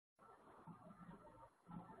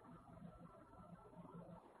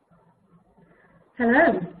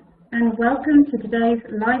Hello, and welcome to today's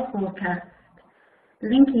live broadcast,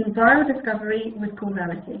 linking viral discovery with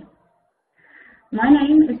causality. My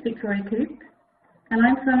name is Victoria Coop, and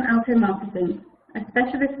I'm from Alto Marketing, a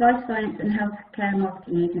specialist life science and healthcare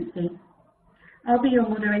marketing agency. I'll be your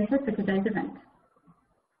moderator for today's event.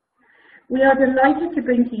 We are delighted to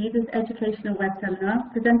bring to you this educational web seminar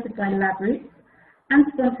presented by LabRoots and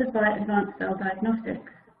sponsored by Advanced Cell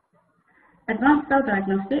Diagnostics. Advanced Cell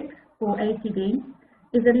Diagnostics, or ACD,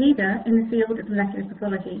 is a leader in the field of molecular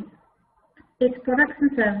pathology. Its products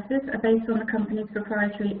and services are based on the company's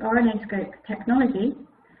proprietary RNAscope technology,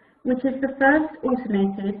 which is the first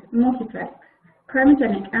automated multiplex,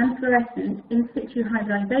 chromogenic and fluorescent in situ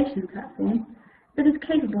hybridization platform that is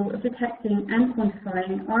capable of detecting and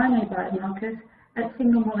quantifying RNA biomarkers at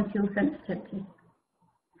single molecule sensitivity.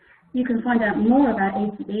 You can find out more about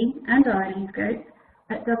ACD and RNAscope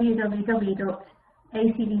at www.acdbio.com.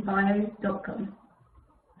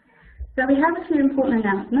 So we have a few important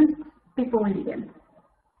announcements before we begin.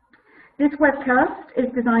 This webcast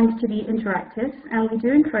is designed to be interactive, and we do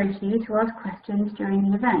encourage you to ask questions during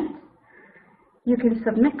the event. You can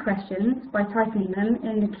submit questions by typing them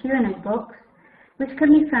in the Q&A box, which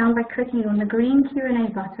can be found by clicking on the green Q&A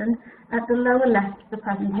button at the lower left of the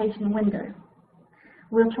presentation window.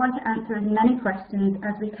 We'll try to answer as many questions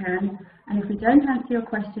as we can, and if we don't answer your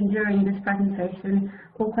question during this presentation,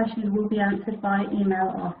 all questions will be answered by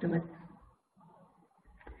email afterwards.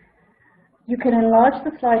 You can enlarge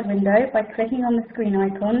the slide window by clicking on the screen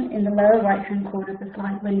icon in the lower right-hand corner of the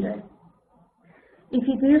slide window. If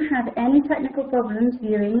you do have any technical problems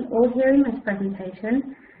viewing or hearing this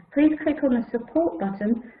presentation, please click on the support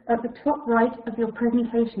button at the top right of your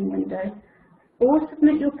presentation window, or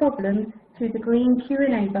submit your problem through the green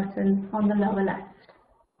Q&A button on the lower left.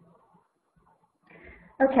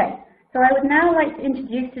 Okay, so I would now like to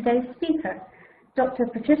introduce today's speaker, Dr.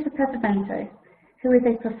 Patricia Pesavento, who is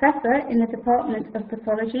a professor in the Department of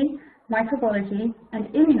Pathology, Microbiology, and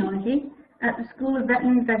Immunology at the School of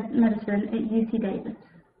Veterinary Medicine at UC Davis.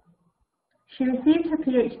 She received her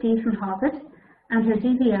PhD from Harvard and her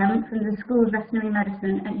DVM from the School of Veterinary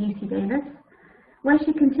Medicine at UC Davis, where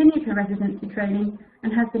she continued her residency training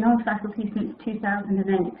and has been on faculty since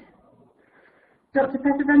 2008. Dr.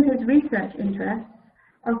 Pesavento's research interests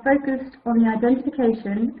are focused on the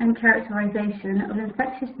identification and characterization of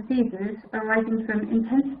infectious diseases arising from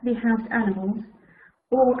intensively housed animals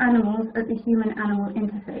or animals at the human-animal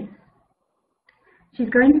interface. She's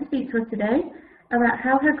going to speak to us today about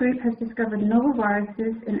how her group has discovered novel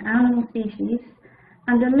viruses in animal species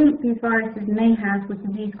and the link these viruses may have with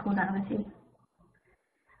disease causality.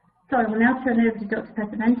 So I will now turn it over to Dr.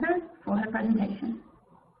 Pesavento for her presentation.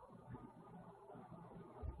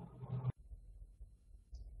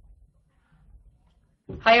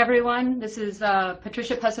 Hi everyone, this is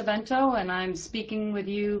Patricia Pesavento, and I'm speaking with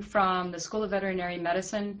you from the School of Veterinary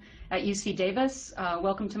Medicine at UC Davis.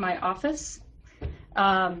 Welcome to my office.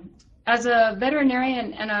 As a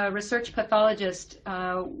veterinarian and a research pathologist,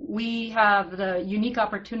 we have the unique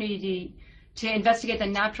opportunity to investigate the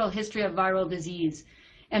natural history of viral disease.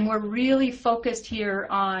 And we're really focused here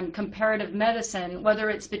on comparative medicine, whether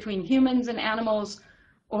it's between humans and animals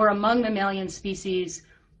or among mammalian species,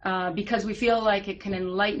 because we feel like it can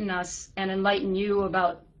enlighten us and enlighten you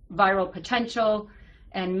about viral potential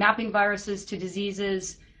and mapping viruses to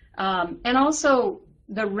diseases, and also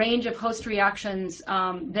the range of host reactions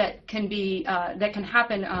that can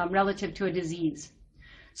happen relative to a disease.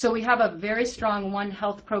 So we have a very strong One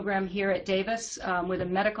Health program here at Davis with a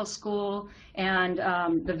medical school and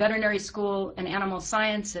the veterinary school and animal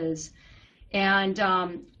sciences. And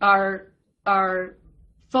our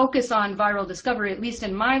focus on viral discovery, at least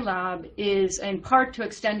in my lab, is in part to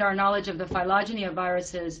extend our knowledge of the phylogeny of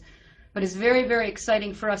viruses, but it's very, very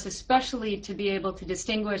exciting for us, especially to be able to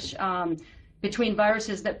distinguish between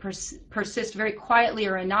viruses that persist very quietly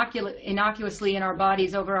or innocuously in our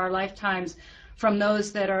bodies over our lifetimes from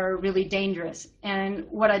those that are really dangerous. And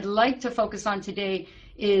what I'd like to focus on today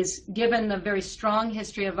is, given the very strong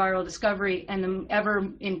history of viral discovery and the ever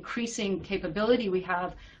increasing capability we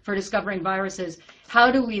have for discovering viruses, how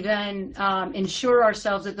do we then ensure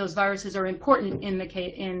ourselves that those viruses are important in the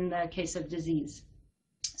case of disease?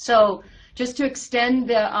 So just to extend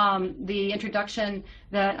the introduction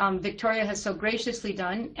that Victoria has so graciously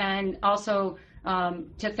done, and also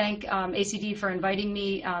to thank ACD for inviting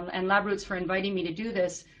me and LabRoots for inviting me to do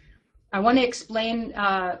this, I want to explain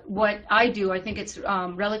what I do. I think it's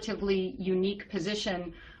a relatively unique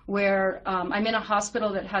position where I'm in a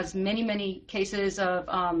hospital that has many, many cases of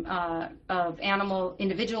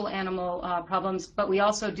individual animal problems, but we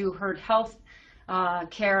also do herd health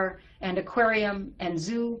care and aquarium and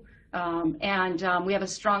zoo, and we have a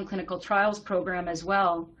strong clinical trials program as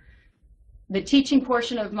well. The teaching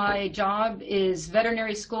portion of my job is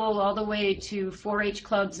veterinary school all the way to 4-H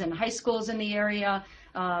clubs and high schools in the area.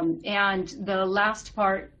 And the last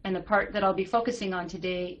part, and the part that I'll be focusing on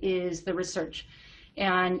today, is the research.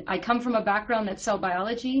 And I come from a background that's cell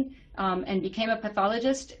biology and became a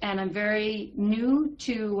pathologist, and I'm very new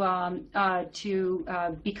to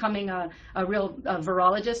becoming a real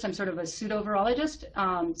virologist. I'm sort of a pseudo-virologist.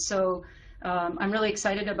 I'm really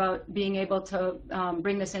excited about being able to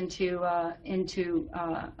bring this into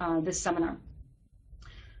this seminar.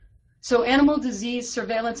 So animal disease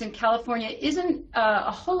surveillance in California isn't a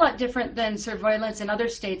whole lot different than surveillance in other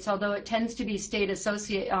states, although it tends to be state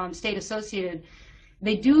associated.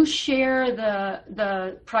 They do share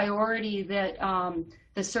the priority that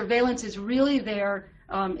the surveillance is really there,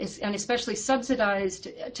 and especially subsidized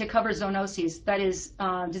to cover zoonoses, that is,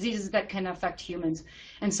 diseases that can affect humans.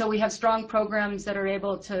 And so we have strong programs that are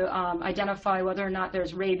able to identify whether or not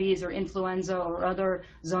there's rabies or influenza or other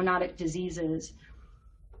zoonotic diseases.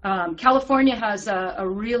 California has a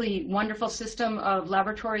really wonderful system of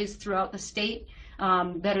laboratories throughout the state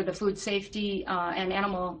that are the food safety and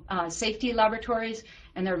animal safety laboratories,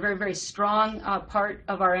 and they're a very, very strong part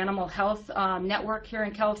of our animal health network here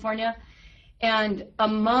in California. And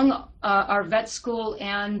among our vet school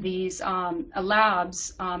and these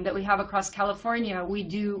labs that we have across California, we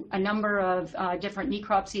do a number of different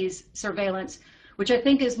necropsies surveillance, which I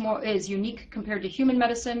think is unique compared to human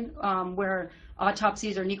medicine, where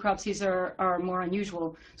autopsies or necropsies are more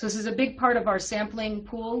unusual. So this is a big part of our sampling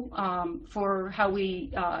pool for how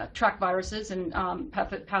we track viruses and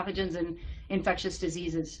pathogens and infectious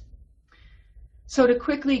diseases. So to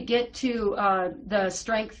quickly get to the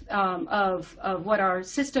strength of what our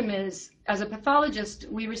system is, as a pathologist,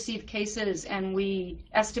 we receive cases and we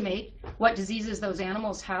estimate what diseases those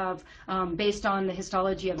animals have based on the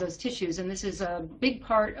histology of those tissues. And this is a big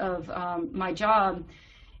part of my job.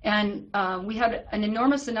 And we had an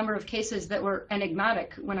enormous number of cases that were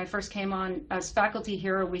enigmatic. When I first came on as faculty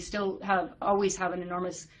here, we still always have an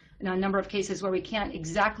enormous number of cases where we can't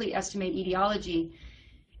exactly estimate etiology.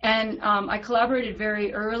 And I collaborated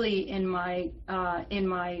very early in my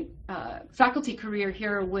faculty career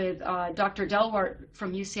here with Dr. Delwart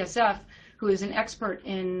from UCSF, who is an expert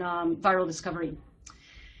in viral discovery.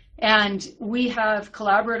 And we have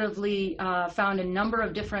collaboratively found a number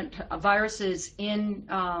of different viruses in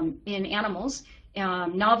animals,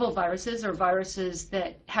 novel viruses or viruses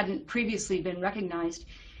that hadn't previously been recognized.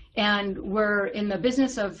 And we're in the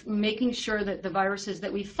business of making sure that the viruses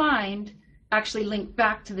that we find actually link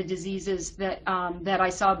back to the diseases that that I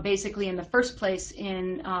saw basically in the first place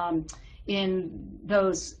in the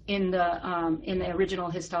original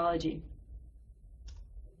histology.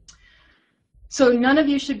 So none of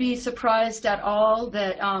you should be surprised at all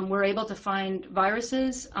that we're able to find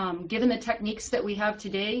viruses. Given the techniques that we have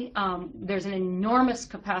today, there's an enormous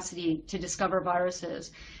capacity to discover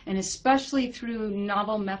viruses, and especially through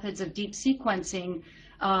novel methods of deep sequencing,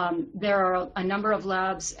 there are a number of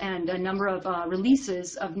labs and a number of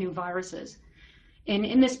releases of new viruses. And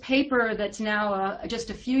in this paper that's now just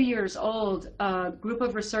a few years old, a group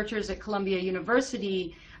of researchers at Columbia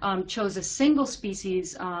University chose a single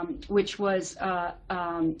species, which was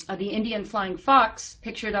the Indian flying fox,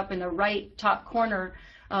 pictured up in the right top corner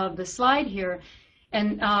of the slide here,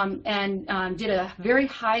 and did a very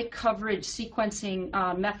high coverage sequencing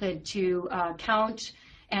method to count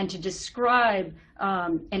and to describe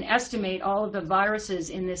and estimate all of the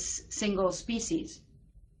viruses in this single species.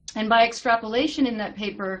 And by extrapolation in that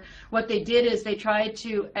paper, what they did is they tried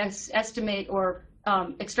to estimate or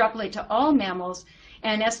extrapolate to all mammals,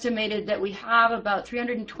 and estimated that we have about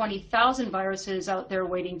 320,000 viruses out there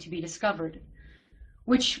waiting to be discovered,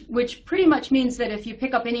 which pretty much means that if you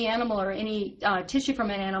pick up any animal or any tissue from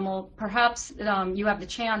an animal, perhaps you have the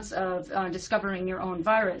chance of discovering your own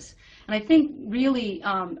virus. And I think really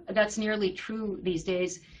that's nearly true these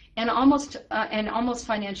days, and almost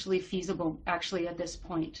financially feasible actually at this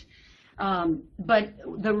point. But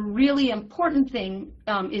the really important thing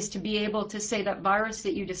is to be able to say that virus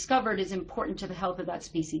that you discovered is important to the health of that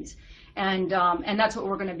species. And that's what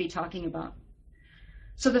we're going to be talking about.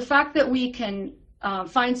 So the fact that we can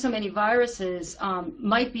find so many viruses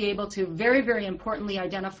might be able to very, very importantly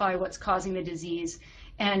identify what's causing the disease.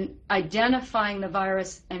 And identifying the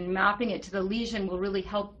virus and mapping it to the lesion will really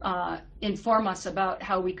help inform us about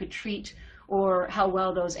how we could treat or how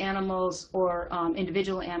well those animals or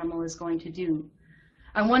individual animal is going to do.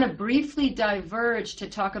 I want to briefly diverge to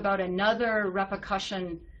talk about another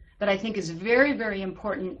repercussion that I think is very, very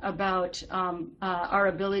important about our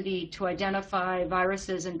ability to identify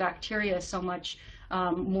viruses and bacteria so much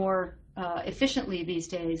more efficiently these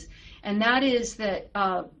days. And that is that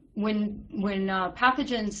when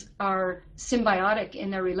pathogens are symbiotic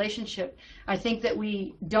in their relationship, I think that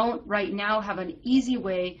we don't right now have an easy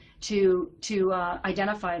way to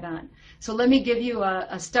identify that. So let me give you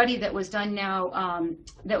a study that was done now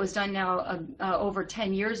over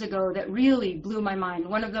 10 years ago that really blew my mind.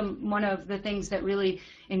 One of the things that really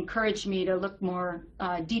encouraged me to look more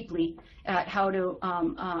deeply at how to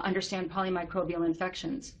understand polymicrobial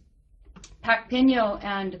infections. Pacpino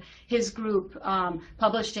and his group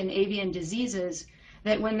published in Avian Diseases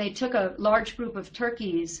that when they took a large group of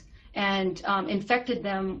turkeys and infected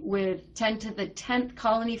them with 10 to the 10th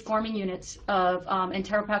colony forming units of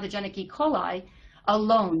enteropathogenic E. coli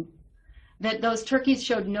alone, that those turkeys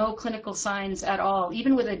showed no clinical signs at all,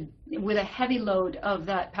 even with a heavy load of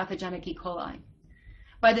that pathogenic E. coli.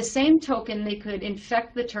 By the same token, they could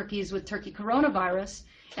infect the turkeys with turkey coronavirus,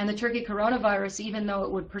 and the turkey coronavirus, even though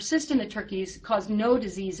it would persist in the turkeys, caused no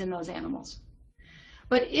disease in those animals.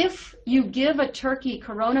 But if you give a turkey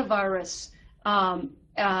coronavirus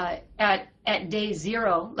at day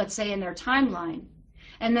 0, let's say in their timeline,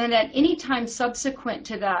 and then at any time subsequent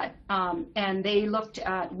to that, and they looked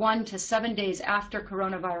at 1 to 7 days after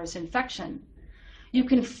coronavirus infection, you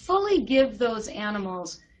can fully give those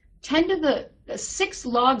animals 10 to the 6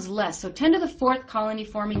 logs less, so 10 to the 4th colony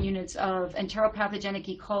forming units of enteropathogenic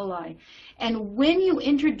E. coli. And when you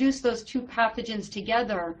introduce those two pathogens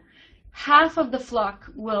together, half of the flock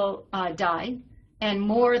will die, and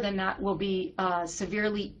more than that will be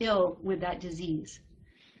severely ill with that disease.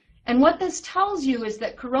 And what this tells you is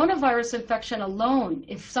that coronavirus infection alone,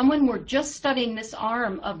 if someone were just studying this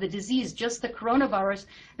arm of the disease, just the coronavirus,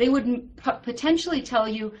 they would potentially tell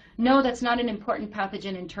you, no, that's not an important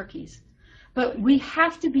pathogen in turkeys. But we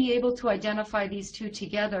have to be able to identify these two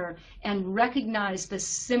together and recognize the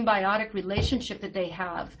symbiotic relationship that they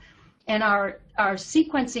have. And our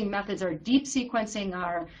sequencing methods, our deep sequencing,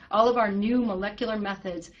 all of our new molecular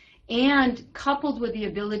methods, and coupled with the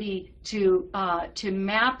ability to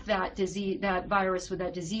map that disease, that virus with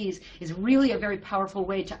that disease, is really a very powerful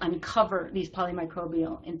way to uncover these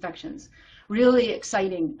polymicrobial infections. Really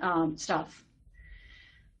exciting stuff.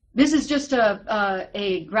 This is just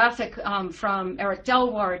a graphic from Eric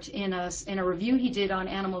Delwart in a review he did on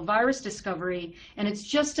animal virus discovery, and it's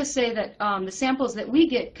just to say that the samples that we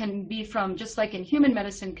get can be from, just like in human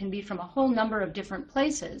medicine, can be from a whole number of different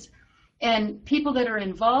places. And people that are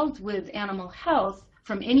involved with animal health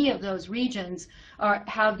from any of those regions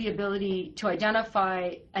have the ability to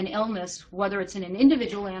identify an illness, whether it's in an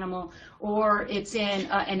individual animal or it's in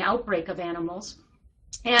an outbreak of animals.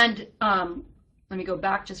 And let me go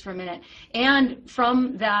back just for a minute. And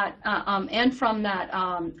from that,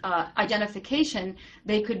 identification,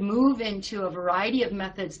 they could move into a variety of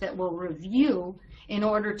methods that will review in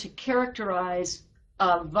order to characterize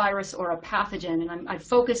a virus or a pathogen. And I'm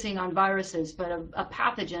focusing on viruses, but a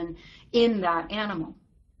pathogen in that animal.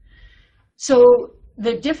 So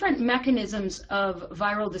the different mechanisms of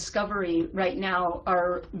viral discovery right now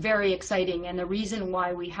are very exciting, and the reason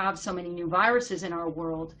why we have so many new viruses in our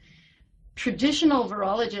world. Traditional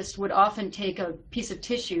virologists would often take a piece of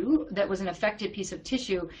tissue that was an affected piece of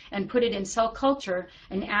tissue and put it in cell culture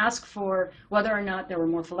and ask for whether or not there were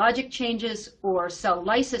morphologic changes or cell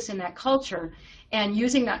lysis in that culture. And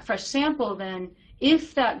using that fresh sample then,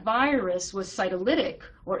 if that virus was cytolytic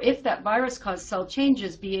or if that virus caused cell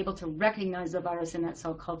changes, be able to recognize the virus in that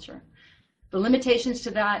cell culture. The limitations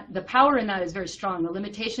to that, the power in that is very strong. The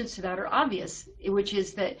limitations to that are obvious, which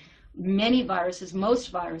is that many viruses,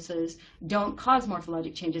 most viruses, don't cause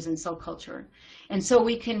morphologic changes in cell culture. And so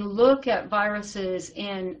we can look at viruses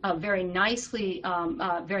in a very nice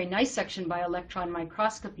section by electron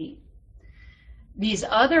microscopy. These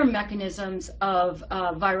other mechanisms of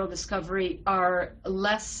viral discovery are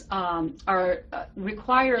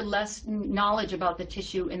require less knowledge about the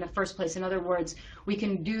tissue in the first place. In other words, we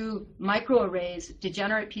can do microarrays,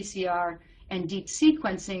 degenerate PCR, and deep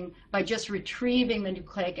sequencing by just retrieving the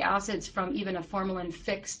nucleic acids from even a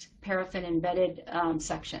formalin-fixed, paraffin-embedded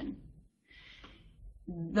section.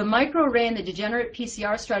 The microarray and the degenerate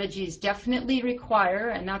PCR strategies definitely require,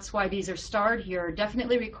 and that's why these are starred here,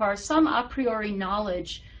 definitely require some a priori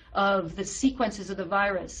knowledge of the sequences of the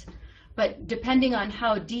virus. But depending on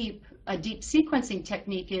how deep a deep sequencing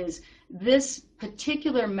technique is, this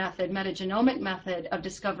particular method, metagenomic method of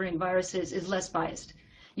discovering viruses, is less biased.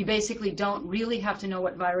 You basically don't really have to know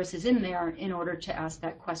what virus is in there in order to ask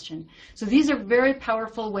that question. So these are very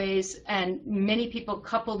powerful ways, and many people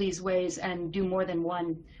couple these ways and do more than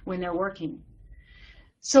one when they're working.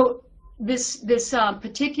 So this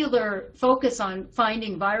particular focus on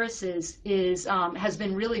finding viruses has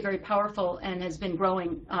been really very powerful and has been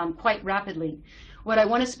growing quite rapidly. What I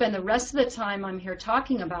want to spend the rest of the time I'm here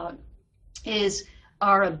talking about is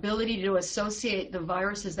our ability to associate the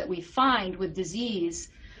viruses that we find with disease,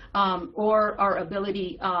 or our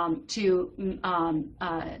ability to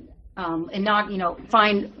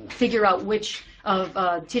figure out which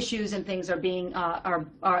of tissues and things are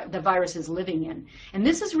the virus is living in. And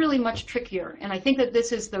this is really much trickier. And I think that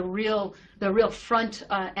this is the real front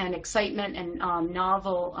and excitement and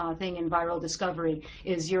novel thing in viral discovery,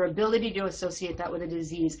 is your ability to associate that with a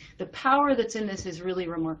disease. The power that's in this is really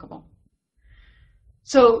remarkable.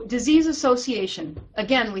 So disease association,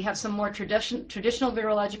 again, we have some more traditional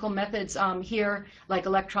virological methods here, like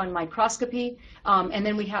electron microscopy, and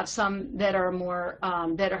then we have some that are more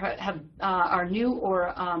are new,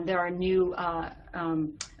 or there are new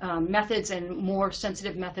methods and more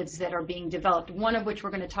sensitive methods that are being developed. One of which we're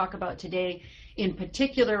going to talk about today. In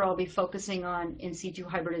particular, I'll be focusing on in situ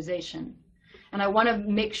hybridization. And I want to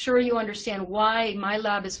make sure you understand why my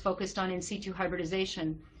lab is focused on in situ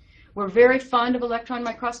hybridization. We're very fond of electron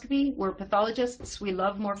microscopy. We're pathologists. We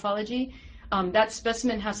love morphology. That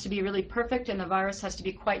specimen has to be really perfect, and the virus has to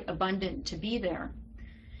be quite abundant to be there.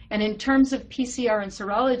 And in terms of PCR and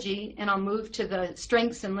serology, and I'll move to the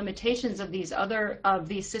strengths and limitations of these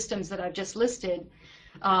systems that I've just listed.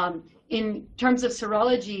 In terms of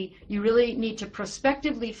serology, you really need to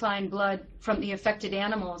prospectively find blood from the affected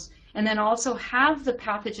animals, and then also have the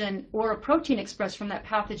pathogen or a protein expressed from that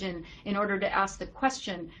pathogen in order to ask the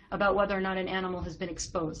question about whether or not an animal has been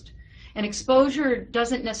exposed. And exposure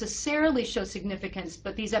doesn't necessarily show significance,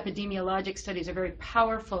 but these epidemiologic studies are very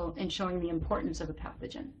powerful in showing the importance of a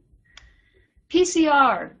pathogen.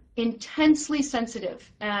 PCR, intensely sensitive,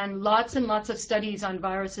 and lots of studies on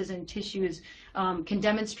viruses and tissues can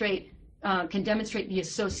demonstrate the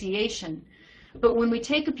association. But when we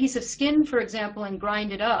take a piece of skin, for example, and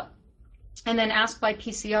grind it up, and then ask by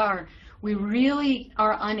PCR, we really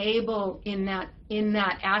are unable in that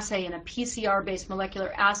assay, in a PCR-based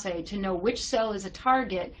molecular assay, to know which cell is a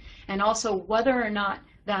target, and also whether or not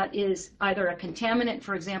that is either a contaminant,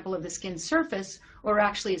 for example, of the skin surface, or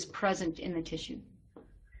actually is present in the tissue.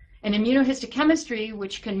 And immunohistochemistry,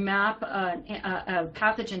 which can map a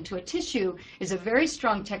pathogen to a tissue, is a very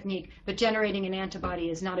strong technique, but generating an antibody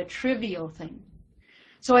is not a trivial thing.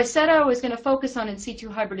 So I said I was going to focus on in situ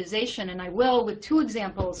hybridization, and I will with two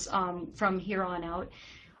examples from here on out.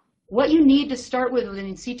 What you need to start with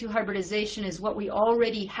in situ hybridization is what we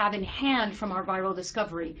already have in hand from our viral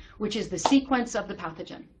discovery, which is the sequence of the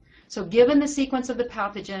pathogen. So given the sequence of the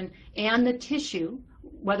pathogen and the tissue,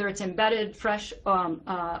 whether it's embedded fresh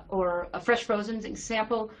or a fresh frozen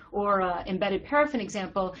example or embedded paraffin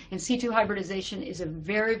example, in situ hybridization is a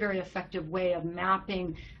very, very effective way of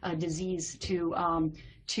mapping a disease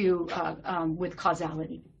with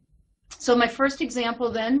causality. So my first example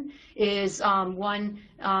then is one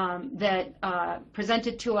that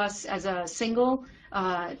presented to us as a single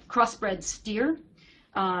crossbred steer,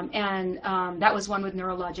 and that was one with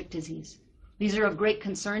neurologic disease. These are of great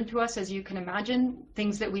concern to us, as you can imagine.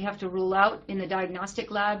 Things that we have to rule out in the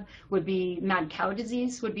diagnostic lab would be mad cow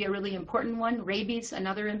disease, would be a really important one, rabies,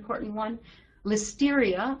 another important one,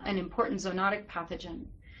 listeria, an important zoonotic pathogen.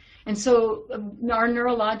 And so our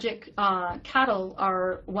neurologic cattle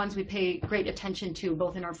are ones we pay great attention to,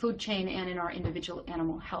 both in our food chain and in our individual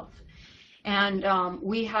animal health. And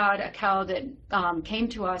we had a cow that came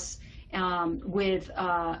to us with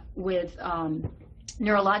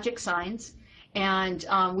neurologic signs, and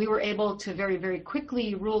we were able to very, very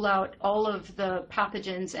quickly rule out all of the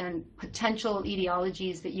pathogens and potential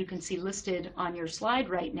etiologies that you can see listed on your slide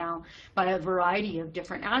right now by a variety of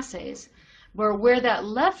different assays. Where that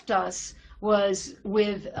left us was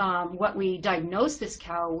with what we diagnosed this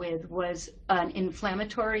cow with was an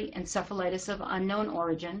inflammatory encephalitis of unknown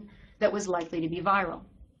origin that was likely to be viral.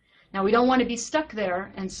 Now, we don't want to be stuck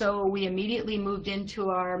there, and so we immediately moved into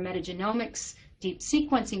our metagenomics deep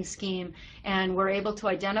sequencing scheme, and we're able to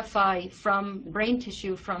identify from brain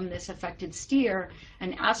tissue from this affected steer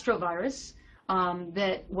an astrovirus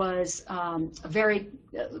that was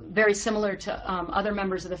very similar to other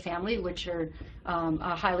members of the family, which are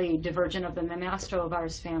highly divergent of the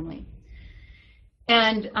astrovirus family.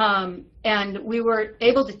 And we were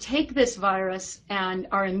able to take this virus, and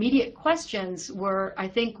our immediate questions were, I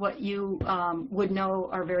think, what you would know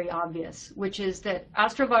are very obvious, which is that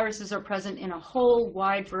astroviruses are present in a whole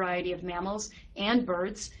wide variety of mammals and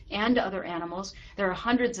birds and other animals. There are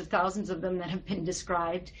hundreds of thousands of them that have been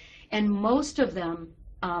described, and most of them,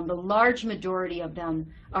 the large majority of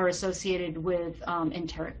them, are associated with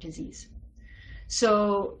enteric disease.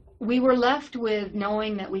 So we were left with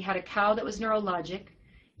knowing that we had a cow that was neurologic,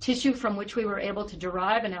 tissue from which we were able to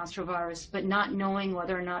derive an astrovirus, but not knowing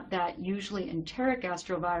whether or not that usually enteric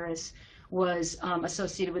astrovirus was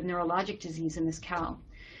associated with neurologic disease in this cow.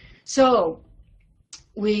 So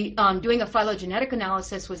we, doing a phylogenetic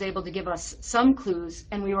analysis, was able to give us some clues,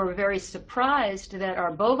 and we were very surprised that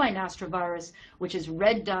our bovine astrovirus, which is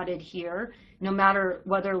red dotted here, no matter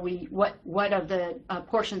whether what of the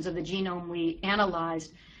portions of the genome we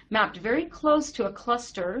analyzed, mapped very close to a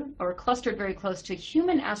cluster, or clustered very close to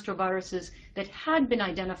human astroviruses that had been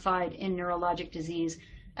identified in neurologic disease,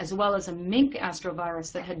 as well as a mink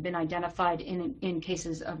astrovirus that had been identified in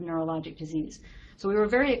cases of neurologic disease. So we were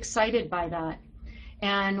very excited by that.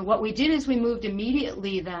 And what we did is we moved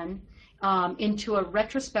immediately then into a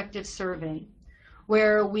retrospective survey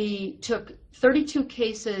where we took 32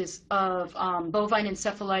 cases of bovine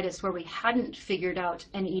encephalitis where we hadn't figured out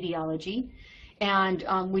an etiology. And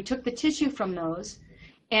we took the tissue from those,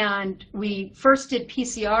 and we first did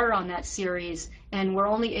PCR on that series, and were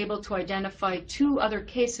only able to identify 2 other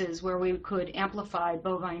cases where we could amplify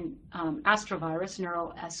bovine astrovirus,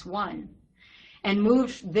 neuro S1, and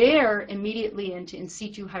moved there immediately into in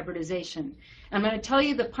situ hybridization. I'm going to tell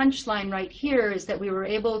you the punchline right here is that we were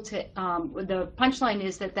able to, the punchline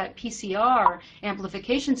is that that PCR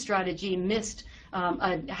amplification strategy missed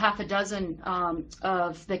half a dozen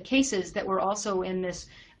of the cases that were also in this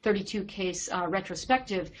 32 case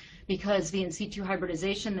retrospective, because the in situ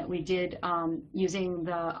hybridization that we did using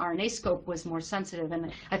the RNAscope was more sensitive.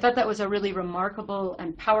 And I thought that was a really remarkable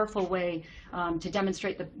and powerful way to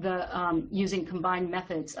demonstrate the using combined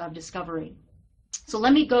methods of discovery. So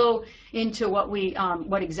let me go into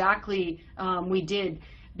what exactly we did.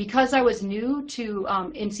 Because I was new to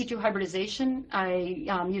in situ hybridization,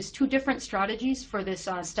 I used 2 different strategies for this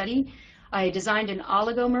study. I designed an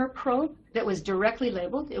oligomer probe that was directly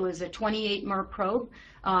labeled. It was a 28 mer probe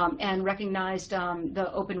and recognized the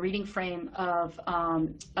open reading frame of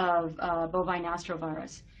bovine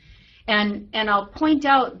astrovirus. And I'll point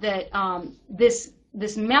out that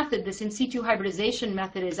this method, this in situ hybridization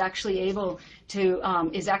method, is actually able to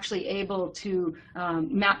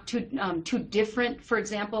map two different, for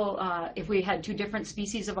example, if we had 2 different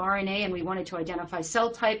species of RNA and we wanted to identify cell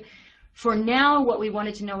type. For now, what we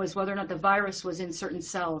wanted to know is whether or not the virus was in certain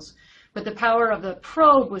cells. But the power of the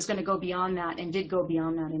probe was going to go beyond that, and did go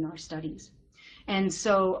beyond that in our studies. And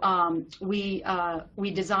so we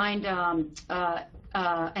designed an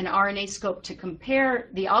RNAscope to compare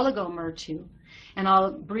the oligomer to. And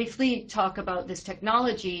I'll briefly talk about this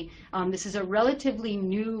technology. This is a relatively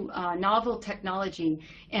new, novel technology,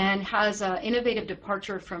 and has an innovative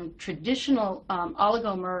departure from traditional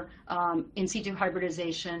oligomer in situ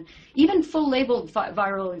hybridization, even full labeled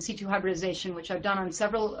viral in situ hybridization, which I've done on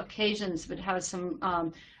several occasions, but has some,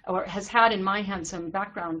 or has had in my hand some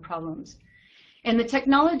background problems. And the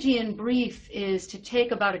technology in brief is to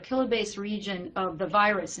take about a kilobase region of the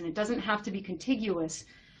virus, and it doesn't have to be contiguous,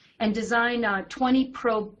 and design 20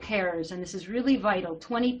 probe pairs, and this is really vital,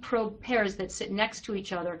 20 probe pairs that sit next to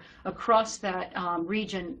each other across that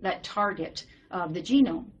region, that target of the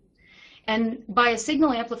genome. And by a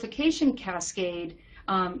signal amplification cascade,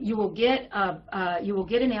 you will get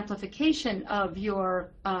an amplification of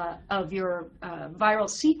your viral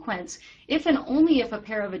sequence if and only if a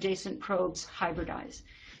pair of adjacent probes hybridize.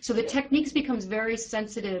 So the techniques becomes very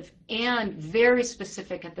sensitive and very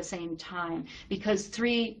specific at the same time, because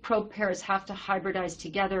 3 probe pairs have to hybridize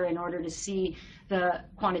together in order to see the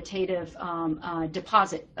quantitative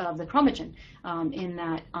deposit of the chromogen in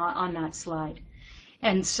that on that slide.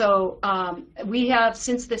 And so we have,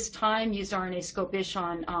 since this time, used RNAscope-ish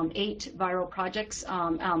on 8 viral projects,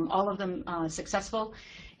 all of them successful.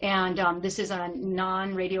 And this is a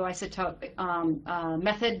non-radioisotope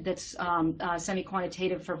method that's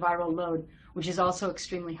semi-quantitative for viral load, which is also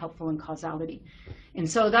extremely helpful in causality. And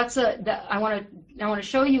so I want to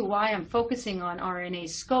show you why I'm focusing on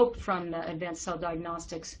RNAscope from the advanced cell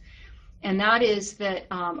diagnostics. And that is that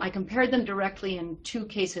I compared them directly in 2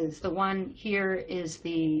 cases. The one here is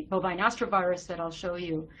the bovine astrovirus that I'll show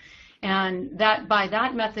you. And that by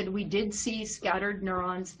that method, we did see scattered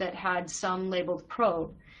neurons that had some labeled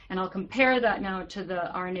probe. And I'll compare that now to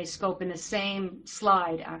the RNAscope in the same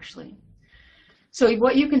slide, actually. So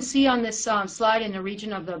what you can see on this slide in the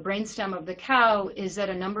region of the brainstem of the cow is that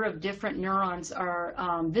a number of different neurons are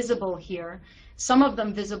visible here. Some of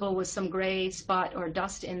them visible with some gray spot or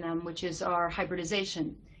dust in them, which is our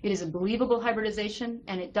hybridization. It is a believable hybridization,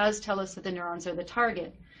 and it does tell us that the neurons are the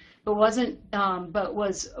target. But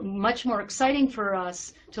was much more exciting for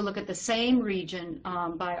us to look at the same region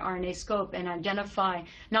by RNAscope and identify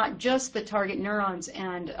not just the target neurons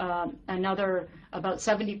and another about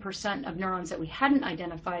 70% of neurons that we hadn't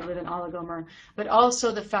identified with an oligomer, but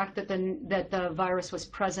also the fact that the virus was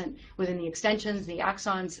present within the extensions, the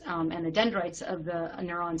axons, and the dendrites of the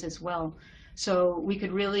neurons as well. So we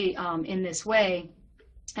could really, in this way,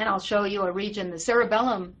 and I'll show you a region, the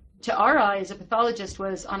cerebellum, to our eye as a pathologist,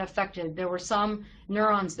 was unaffected. There were some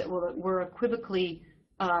neurons that were equivocally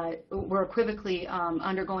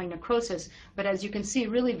undergoing necrosis, but as you can see,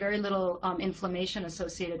 really very little inflammation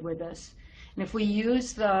associated with this. And if we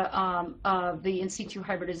use the in situ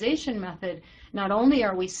hybridization method, not only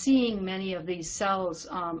are we seeing many of these cells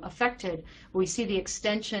affected, but we see the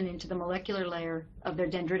extension into the molecular layer of their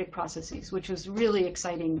dendritic processes, which was really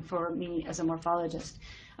exciting for me as a morphologist.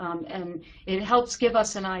 And it helps give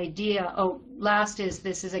us an idea. Oh, last is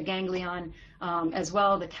this is a ganglion as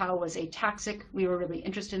well. The cow was ataxic. We were really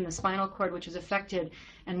interested in the spinal cord, which is affected.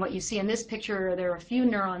 And what you see in this picture, there are a few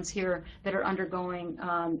neurons here that are undergoing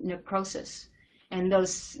necrosis. And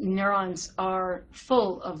those neurons are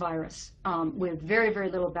full of virus with very, very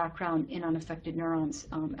little background in unaffected neurons,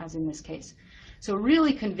 as in this case. So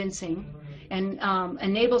really convincing, and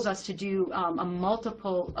enables us to do a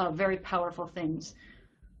multiple of very powerful things.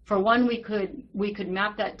 For one, we could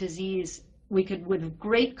map that disease. We could, with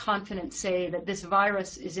great confidence, say that this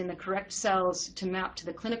virus is in the correct cells to map to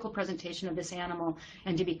the clinical presentation of this animal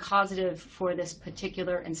and to be causative for this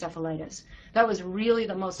particular encephalitis. That was really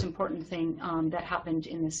the most important thing that happened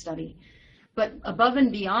in this study. But above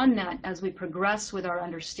and beyond that, as we progress with our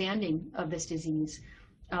understanding of this disease,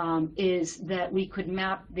 is that we could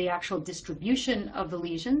map the actual distribution of the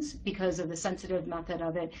lesions because of the sensitive method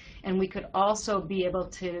of it, and we could also be able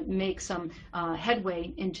to make some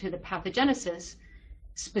headway into the pathogenesis,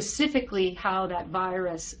 specifically how that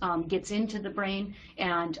virus gets into the brain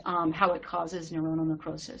and how it causes neuronal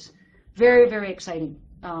necrosis. Very, very exciting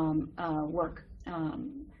work.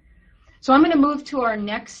 So I'm going to move to our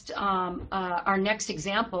next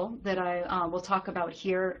example that I will talk about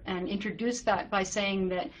here and introduce that by saying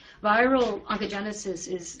that viral oncogenesis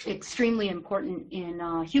is extremely important in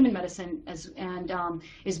human medicine and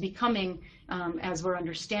is becoming, as we're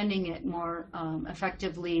understanding it more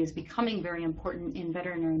effectively, is becoming very important in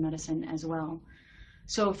veterinary medicine as well.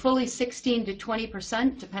 So fully 16 to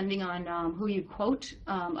 20%, depending on who you quote,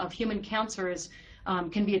 of human cancers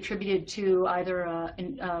can be attributed to either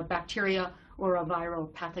a bacteria or a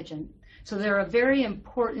viral pathogen. So they're a very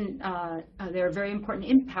important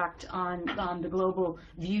impact on the global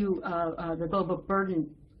view, the global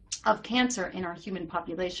burden of cancer in our human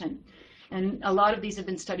population. And a lot of these have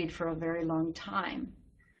been studied for a very long time.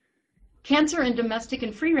 Cancer in domestic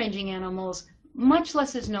and free-ranging animals, much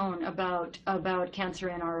less is known about cancer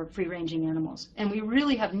in our free-ranging animals. And we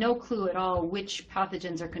really have no clue at all which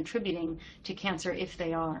pathogens are contributing to cancer, if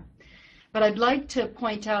they are. But I'd like to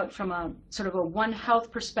point out from a sort of a One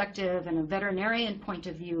Health perspective and a veterinarian point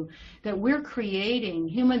of view that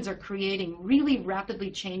humans are creating really rapidly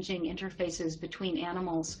changing interfaces between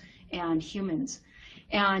animals and humans.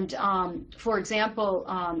 And for example,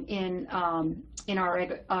 in our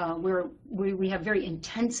we have very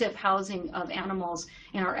intensive housing of animals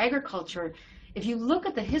in our agriculture. If you look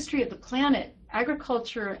at the history of the planet,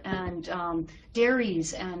 agriculture and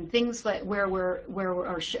dairies and things like where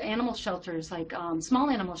our animal shelters, like small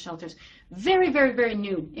animal shelters, very, very, very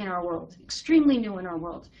new in our world, extremely new in our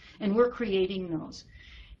world, and we're creating those.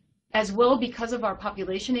 As well, because of our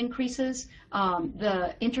population increases,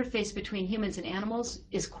 the interface between humans and animals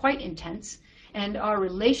is quite intense, and our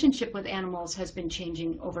relationship with animals has been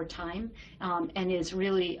changing over time and is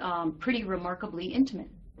really pretty remarkably intimate.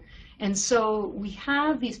 And so we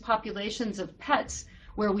have these populations of pets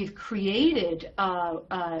where we've created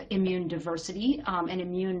immune diversity and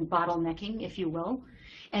immune bottlenecking, if you will.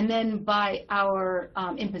 And then by our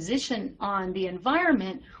imposition on the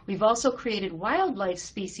environment, we've also created wildlife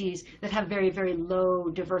species that have very, very low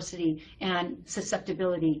diversity and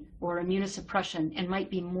susceptibility or immunosuppression and might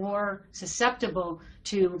be more susceptible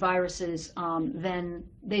to viruses than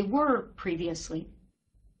they were previously.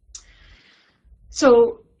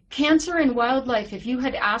 So Cancer in wildlife, if you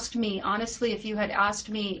had asked me, honestly, if you had asked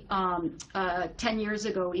me 10 years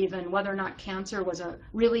ago even whether or not cancer was a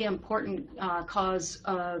really important cause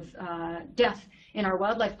of death in our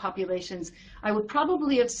wildlife populations, I would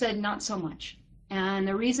probably have said not so much. And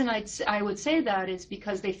the reason I would say that is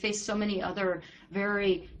because they face so many other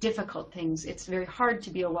very difficult things. It's very hard to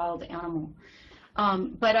be a wild animal.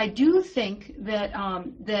 But I do think that,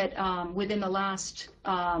 within the last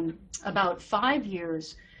about 5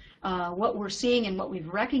 years, what we're seeing and what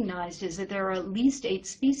we've recognized is that there are at least 8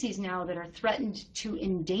 species now that are threatened to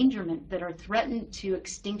endangerment, that are threatened to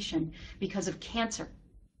extinction because of cancer.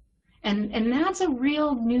 And that's a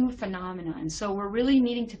real new phenomenon. And so we're really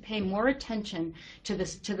needing to pay more attention to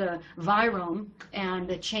this, to the virome and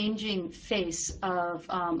the changing face of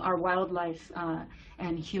our wildlife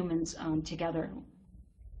and humans together.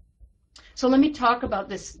 So let me talk about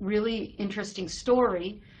this really interesting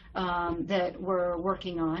story that we're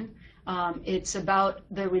working on. It's about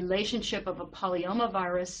the relationship of a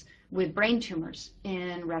polyomavirus with brain tumors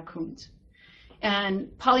in raccoons. And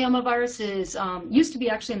polyomavirus is, used to be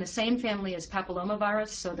actually in the same family as papillomavirus,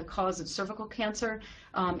 so the cause of cervical cancer,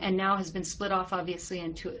 and now has been split off obviously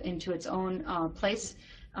into its own place.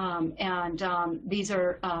 These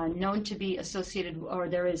are known to be associated, or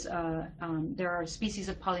there are species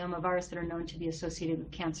of polyomavirus that are known to be associated with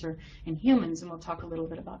cancer in humans, and we'll talk a little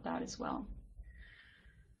bit about that as well.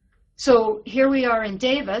 So here we are in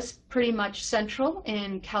Davis, pretty much central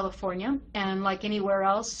in California, and like anywhere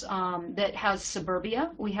else that has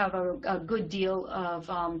suburbia, we have a good deal of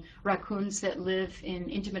raccoons that live in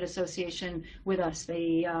intimate association with us.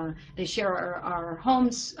 They share our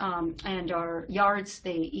homes and our yards.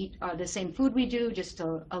 They eat the same food we do, just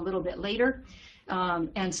a little bit later.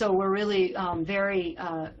 And so we're really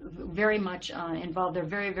very much involved. They're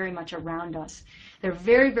very, very much around us. They're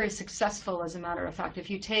very, very successful, as a matter of fact. If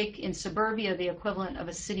you take in suburbia the equivalent of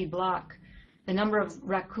a city block, the number of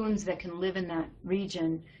raccoons that can live in that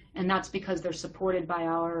region, and that's because they're supported by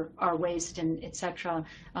our waste and et cetera,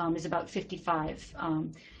 is about 55.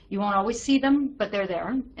 You won't always see them, but they're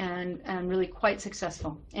there and really quite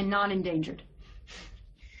successful and non-endangered.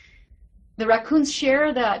 The raccoons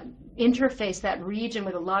share that interface, that region,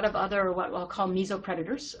 with a lot of other what I'll call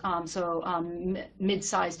mesopredators,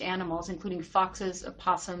 mid-sized animals, including foxes,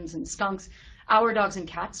 opossums, and skunks, our dogs and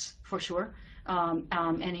cats, for sure,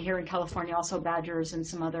 and here in California also badgers and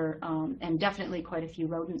some other, and definitely quite a few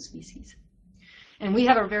rodent species. And we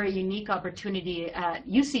have a very unique opportunity at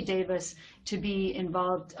UC Davis to be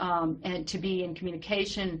involved and to be in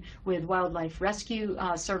communication with wildlife rescue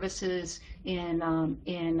services in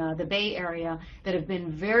the Bay Area that have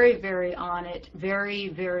been very, very on it, very,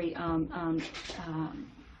 very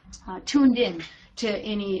tuned in to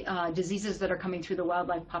any diseases that are coming through the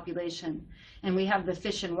wildlife population. And we have the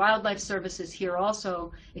Fish and Wildlife Services here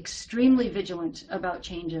also extremely vigilant about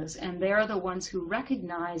changes, and they're the ones who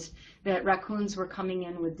recognized that raccoons were coming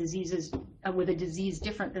in with diseases, with a disease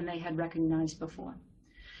different than they had recognized before.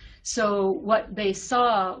 So what they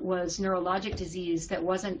saw was neurologic disease that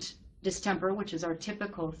wasn't distemper, which is our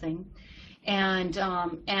typical thing, and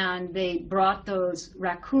they brought those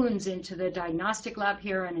raccoons into the diagnostic lab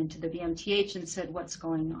here and into the BMTH and said, what's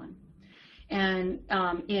going on? And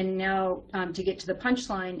to get to the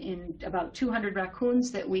punchline, in about 200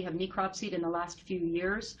 raccoons that we have necropsied in the last few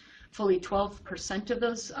years, fully 12% of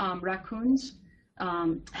those raccoons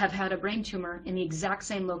have had a brain tumor in the exact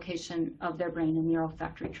same location of their brain, in the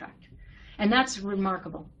olfactory tract. And that's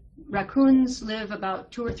remarkable. Raccoons live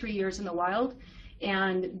about 2 or 3 years in the wild,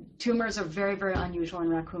 and tumors are very, very unusual in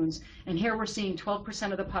raccoons. And here we're seeing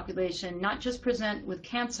 12% of the population not just present with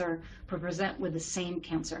cancer, but present with the same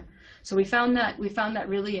cancer. So we found that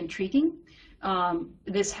really intriguing.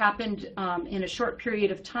 This happened in a short period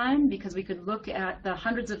of time because we could look at the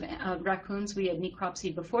hundreds of raccoons we had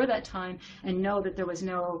necropsied before that time and know that there was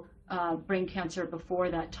no brain cancer before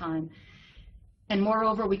that time. And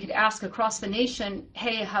moreover, we could ask across the nation,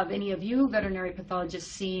 hey, have any of you veterinary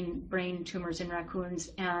pathologists seen brain tumors in raccoons?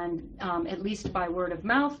 And at least by word of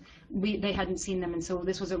mouth, they hadn't seen them. And so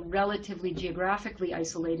this was a relatively geographically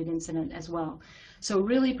isolated incident as well. So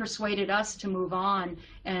really persuaded us to move on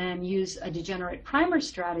and use a degenerate primer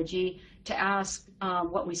strategy to ask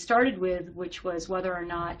what we started with, which was whether or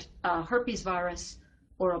not herpes virus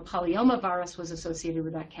or a polyomavirus was associated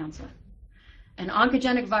with that cancer. And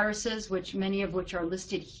oncogenic viruses, which many of which are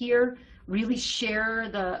listed here, really share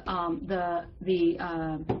the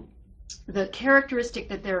characteristic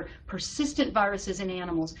that they're persistent viruses in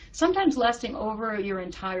animals, sometimes lasting over your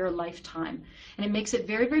entire lifetime. And it makes it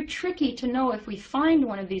very, very tricky to know if we find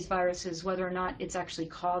one of these viruses, whether or not it's actually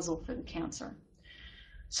causal for the cancer.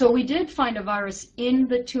 So we did find a virus in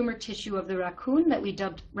the tumor tissue of the raccoon that we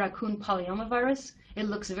dubbed raccoon polyomavirus. It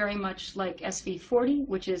looks very much like SV40,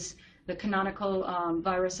 which is the canonical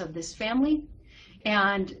virus of this family.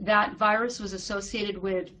 And that virus was associated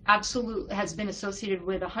with has been associated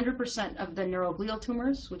with 100% of the neuroglial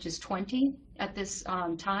tumors, which is 20 at this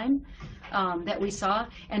time that we saw.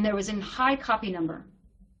 And there was a high copy number.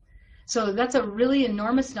 So that's a really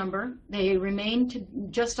enormous number. They remain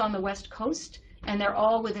just on the West Coast, and they're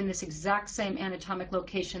all within this exact same anatomic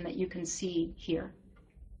location that you can see here.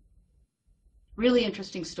 Really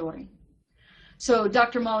interesting story. So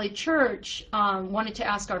Dr. Molly Church wanted to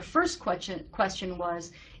ask our first question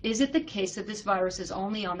was, is it the case that this virus is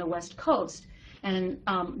only on the West Coast? And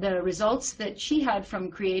the results that she had from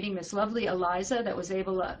creating this lovely ELISA that was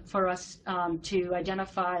able for us to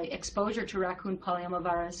identify exposure to raccoon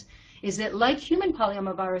polyomavirus is that, like human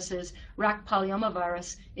polyomaviruses, rac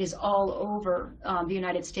polyomavirus is all over the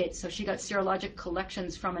United States. So she got serologic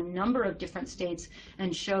collections from a number of different states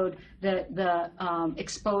and showed that the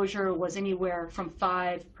exposure was anywhere from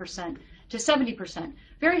 5% to 70%.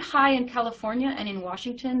 Very high in California and in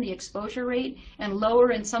Washington, the exposure rate, and lower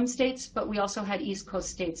in some states, but we also had East Coast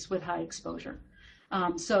states with high exposure.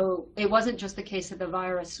 So it wasn't just the case that the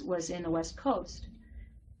virus was in the West Coast.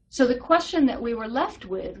 So the question that we were left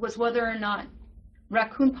with was whether or not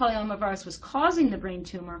raccoon polyomavirus was causing the brain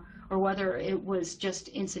tumor or whether it was just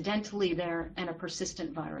incidentally there and a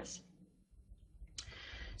persistent virus.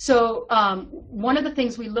 So one of the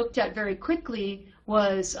things we looked at very quickly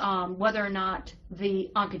was whether or not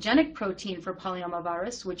the oncogenic protein for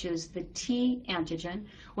polyomavirus, which is the T antigen,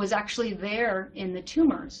 was actually there in the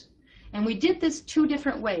tumors. And we did this two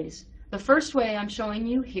different ways. The first way I'm showing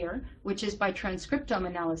you here, which is by transcriptome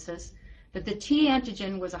analysis, that the T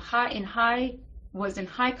antigen was in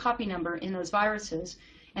high copy number in those viruses,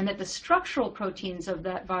 and that the structural proteins of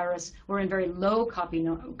that virus were in very low copy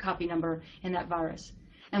number in that virus.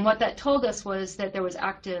 And what that told us was that there was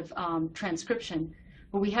active transcription,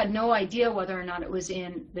 but we had no idea whether or not it was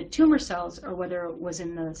in the tumor cells or whether it was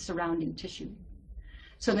in the surrounding tissue.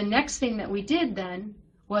 So the next thing that we did then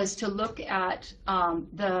was to look at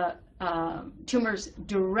the tumors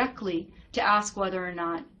directly to ask whether or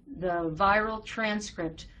not the viral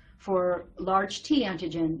transcript for large T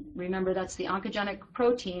antigen, remember that's the oncogenic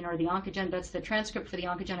protein, or that's the transcript for the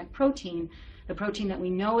oncogenic protein, the protein that we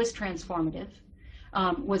know is transformative,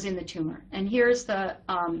 was in the tumor. And here's the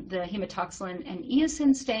hematoxylin and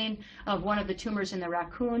eosin stain of one of the tumors in the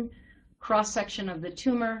raccoon, cross-section of the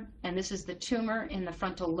tumor, and this is the tumor in the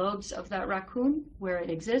frontal lobes of that raccoon where it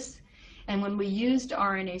exists. And when we used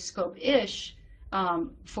RNAscope-ish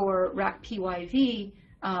for RAC-PYV,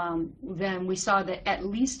 then we saw that at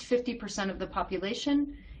least 50% of the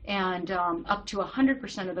population and up to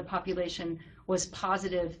 100% of the population was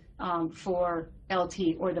positive for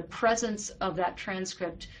LT, or the presence of that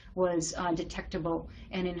transcript was detectable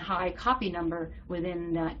and in high copy number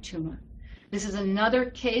within that tumor. This is another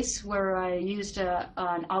case where I used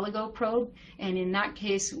an oligo probe, and in that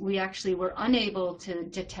case we actually were unable to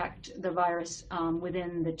detect the virus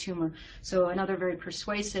within the tumor. So another very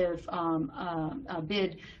persuasive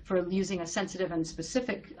bid for using a sensitive and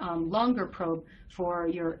specific longer probe for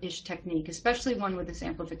your ISH technique, especially one with this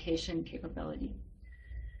amplification capability.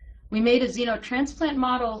 We made a xenotransplant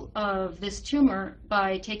model of this tumor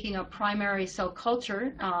by taking a primary cell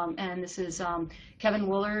culture, and this is Kevin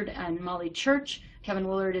Woolard and Molly Church. Kevin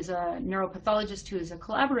Woolard is a neuropathologist who is a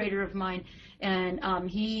collaborator of mine, and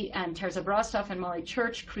he and Terza Brostoff and Molly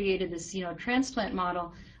Church created this xenotransplant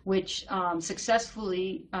model, which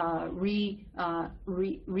successfully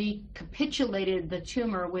recapitulated the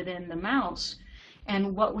tumor within the mouse.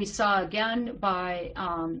 And what we saw again by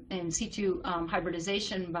in situ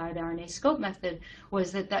hybridization by the RNAscope method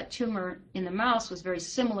was that that tumor in the mouse was very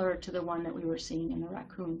similar to the one that we were seeing in the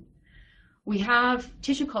raccoon. We have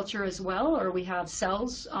tissue culture as well, or we have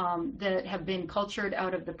cells that have been cultured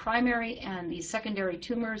out of the primary and the secondary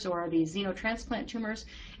tumors, or the xenotransplant tumors,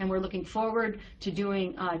 and we're looking forward to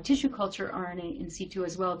doing tissue culture RNA in situ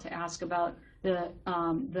as well to ask about the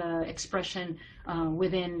expression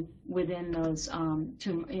within those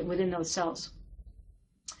cells.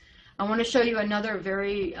 I want to show you another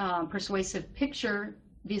very persuasive picture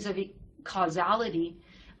vis-a-vis causality.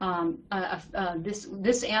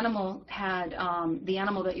 This animal had the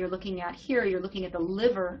animal that you're looking at here. You're looking at the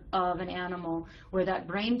liver of an animal where that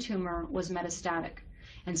brain tumor was metastatic.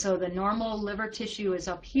 And so the normal liver tissue is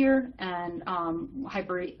up here, and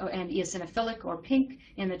eosinophilic or pink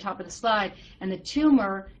in the top of the slide, and the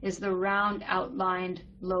tumor is the round outlined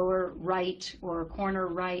lower right or corner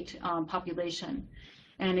right population.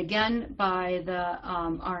 And again, by the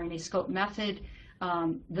RNAscope method,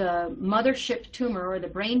 the mothership tumor, or the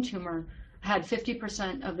brain tumor, had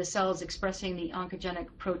 50% of the cells expressing the oncogenic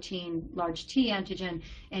protein large T antigen,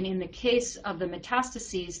 and in the case of the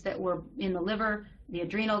metastases that were in the liver, the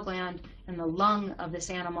adrenal gland, and the lung of this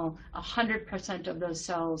animal, 100% of those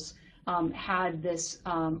cells had this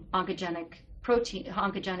oncogenic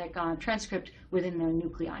transcript within their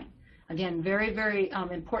nuclei. Again, very, very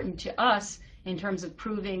important to us in terms of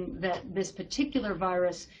proving that this particular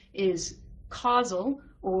virus is causal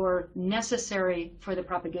or necessary for the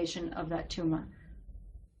propagation of that tumor.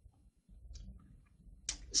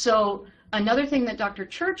 So another thing that Dr.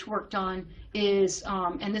 Church worked on is,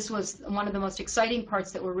 and this was one of the most exciting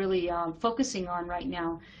parts that we're really focusing on right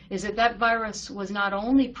now, is that that virus was not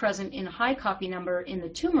only present in high copy number in the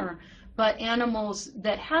tumor, but animals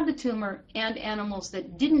that had the tumor and animals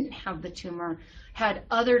that didn't have the tumor had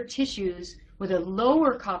other tissues with a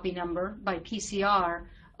lower copy number by PCR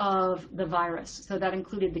of the virus. So that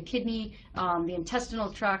included the kidney, the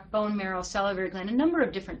intestinal tract, bone marrow, salivary gland, a number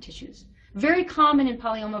of different tissues. Very common in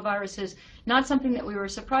polyomaviruses, not something that we were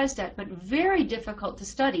surprised at, but very difficult to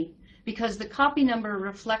study because the copy number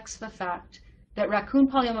reflects the fact that raccoon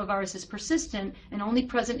polyomavirus is persistent and only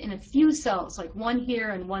present in a few cells, like one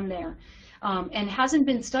here and one there, and hasn't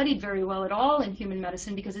been studied very well at all in human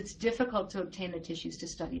medicine because it's difficult to obtain the tissues to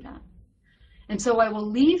study that. And so I will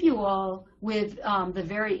leave you all with the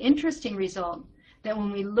very interesting result that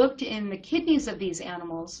when we looked in the kidneys of these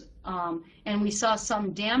animals and we saw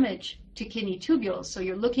some damage to kidney tubules, so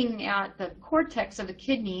you're looking at the cortex of a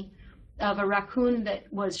kidney of a raccoon that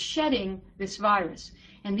was shedding this virus.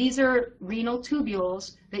 And these are renal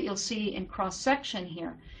tubules that you'll see in cross-section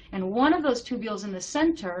here. And one of those tubules in the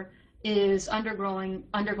center is undergoing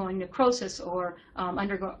necrosis, or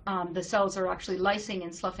the cells are actually lysing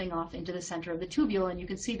and sloughing off into the center of the tubule, and you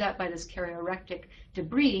can see that by this karyorectic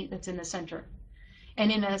debris that's in the center.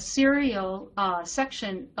 And in a serial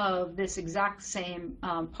section of this exact same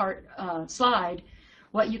slide,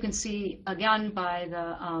 what you can see again by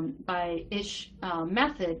the ISH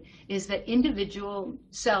method is that individual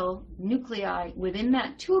cell nuclei within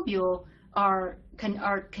that tubule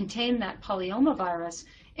contain that polyomavirus,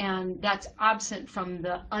 and that's absent from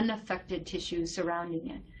the unaffected tissue surrounding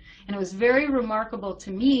it. And it was very remarkable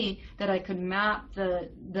to me that I could map the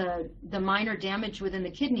minor damage within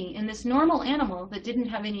the kidney in this normal animal that didn't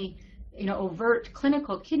have any overt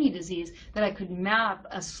clinical kidney disease, that I could map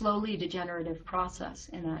a slowly degenerative process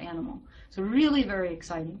in that animal. So really very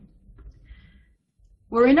exciting.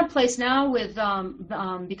 We're in a place now with,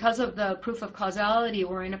 because of the proof of causality,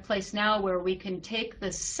 we're in a place now where we can take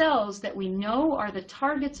the cells that we know are the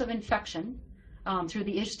targets of infection through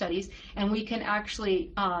the ISH studies, and we can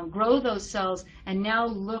actually grow those cells and now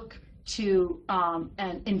look to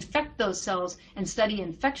and infect those cells and study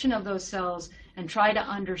infection of those cells and try to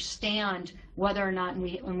understand whether or not,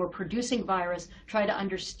 when we're producing virus, try to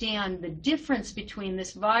understand the difference between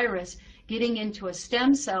this virus getting into a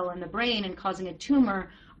stem cell in the brain and causing a tumor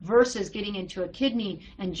versus getting into a kidney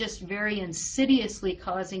and just very insidiously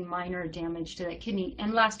causing minor damage to that kidney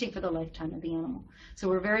and lasting for the lifetime of the animal. So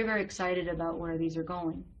we're very, very excited about where these are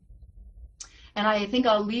going. And I think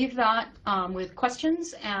I'll leave that with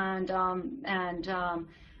questions and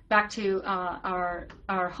back to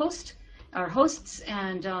our hosts,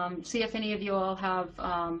 and see if any of you all have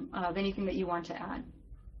anything that you want to add.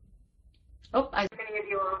 Oh, if any of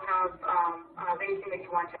you all have anything that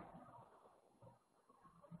you want to add.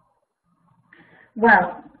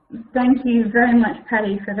 Well, thank you very much,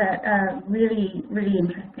 Patty, for that really, really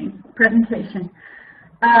interesting presentation.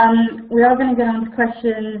 We are going to get on to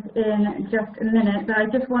questions in just a minute, but I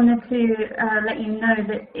just wanted to let you know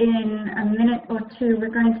that in a minute or two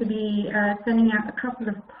we're going to be sending out a couple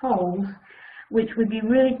of polls, which would be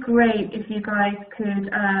really great if you guys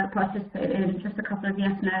could participate in, just a couple of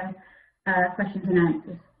yes-no questions and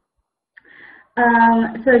answers.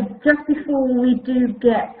 So just before we do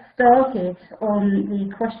get started on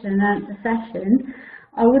the question and answer session,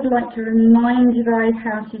 I would like to remind you guys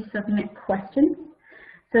how to submit questions.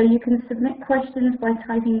 So you can submit questions by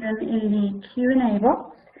typing them in the Q&A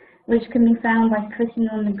box, which can be found by clicking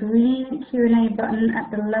on the green Q&A button at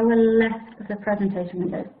the lower left of the presentation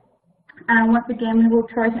window. And once again, we will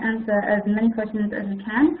try to answer as many questions as we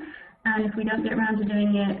can. And if we don't get around to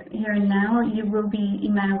doing it here and now, you will be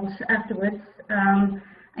emailed afterwards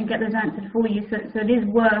and get those answered for you. So it is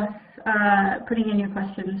worth putting in your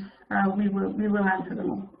questions. We will answer them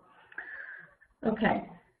all. Okay.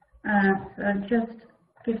 So just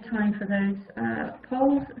give time for those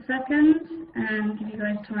polls a second and give you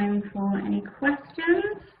guys time for any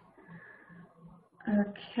questions.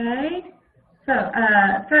 Okay, so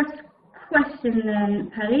first question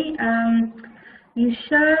then, Patty. You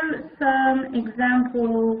show some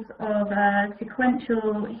examples of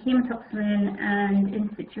sequential hematoxylin and in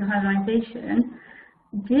situ hybridization.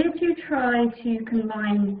 Did you try to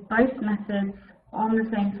combine both methods on the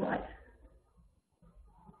same slide?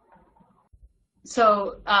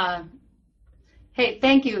 So, hey,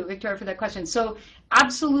 thank you, Victoria, for that question. So,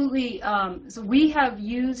 absolutely, so we have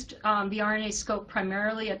used the RNAscope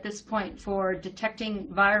primarily at this point for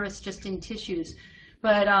detecting virus just in tissues.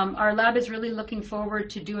 But our lab is really looking forward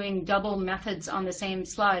to doing double methods on the same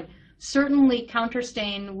slide. Certainly,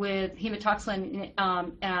 counterstain with hematoxylin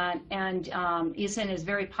and eosin is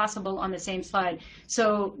very possible on the same slide.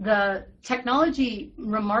 So the technology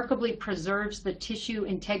remarkably preserves the tissue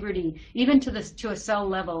integrity, even to a cell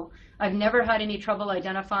level. I've never had any trouble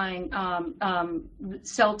identifying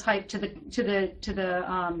cell type to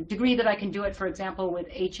the degree that I can do it, for example, with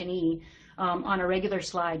H&E on a regular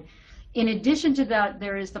slide. In addition to that,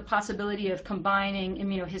 there is the possibility of combining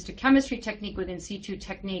immunohistochemistry technique with in situ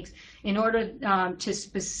techniques in order to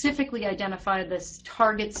specifically identify this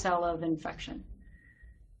target cell of infection.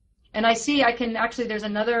 And I see there's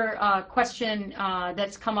another question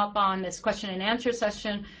that's come up on this question and answer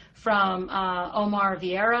session from Omar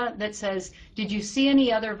Vieira that says, did you see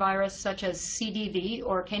any other virus such as CDV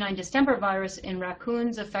or canine distemper virus in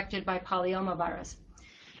raccoons affected by polyomavirus?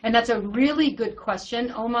 And that's a really good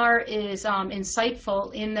question. Omar is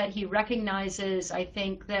insightful in that he recognizes, I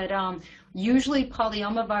think, that usually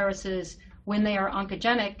polyomaviruses, when they are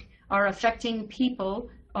oncogenic, are affecting people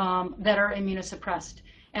that are immunosuppressed.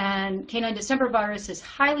 And canine distemper virus is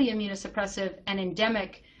highly immunosuppressive and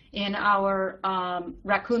endemic in our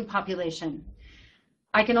raccoon population.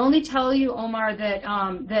 I can only tell you, Omar, that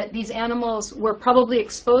that these animals were probably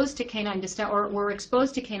exposed to canine distemper, or were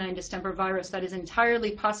exposed to canine distemper virus. That is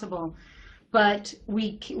entirely possible, but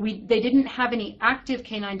they didn't have any active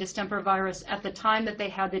canine distemper virus at the time that they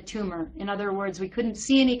had the tumor. In other words, we couldn't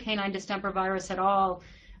see any canine distemper virus at all.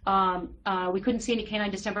 We couldn't see any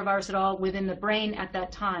canine distemper virus at all within the brain at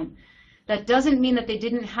that time. That doesn't mean that they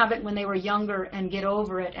didn't have it when they were younger and get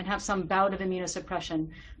over it and have some bout of immunosuppression.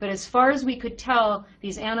 But as far as we could tell,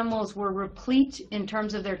 these animals were replete in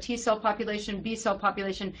terms of their T cell population, B cell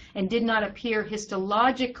population, and did not appear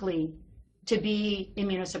histologically to be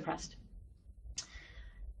immunosuppressed.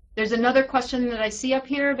 There's another question that I see up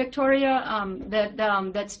here, Victoria,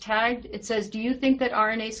 that's tagged. It says, do you think that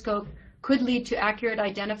RNAscope could lead to accurate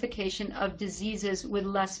identification of diseases with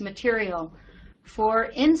less material? For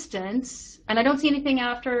instance, and I don't see anything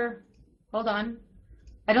after, hold on,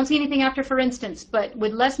 I don't see anything after for instance, but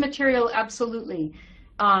with less material, absolutely.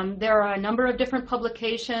 There are a number of different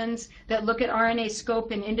publications that look at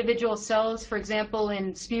RNAscope in individual cells, for example,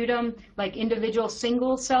 in sputum, like individual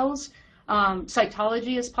single cells.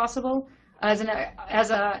 Cytology is possible. As an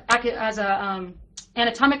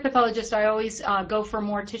anatomic pathologist, I always go for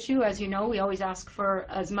more tissue. As you know, we always ask for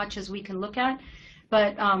as much as we can look at.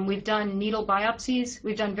 But we've done needle biopsies.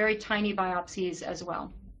 We've done very tiny biopsies as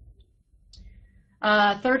well.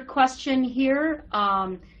 Third question here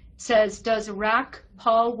says, does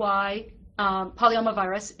RAC-POL-Y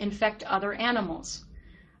polyomavirus infect other animals?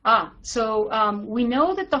 So we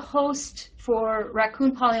know that the host for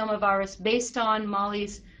raccoon polyomavirus, based on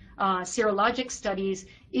Molly's serologic studies,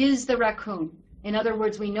 is the raccoon. In other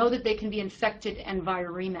words, we know that they can be infected and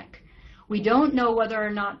viremic. We don't know whether or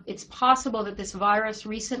not it's possible that this virus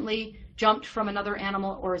recently jumped from another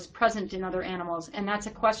animal or is present in other animals. And that's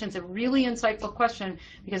a question, it's a really insightful question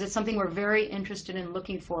because it's something we're very interested in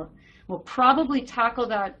looking for. We'll probably tackle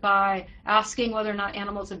that by asking whether or not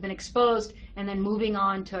animals have been exposed and then moving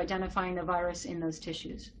on to identifying the virus in those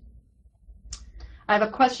tissues. I have a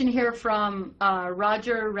question here from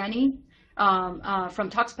Roger Rennie. From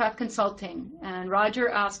Toxpath Consulting, and Roger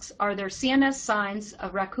asks, are there CNS signs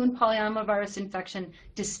of raccoon polyomavirus infection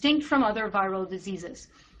distinct from other viral diseases?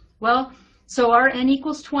 Well, so our N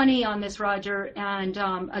equals 20 on this, Roger, and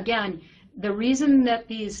again, the reason that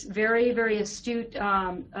these very, very astute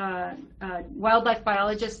wildlife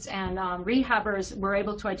biologists and rehabbers were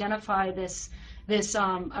able to identify this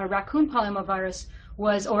raccoon polyomavirus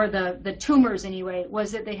was, or the tumors anyway,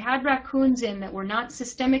 was that they had raccoons in that were not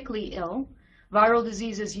systemically ill. Viral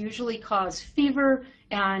diseases usually cause fever,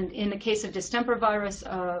 and in the case of distemper virus,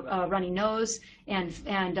 runny nose and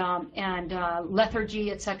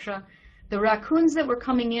lethargy, etc. The raccoons that were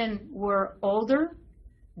coming in were older,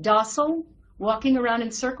 docile, walking around in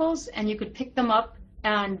circles, and you could pick them up,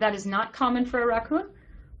 and that is not common for a raccoon.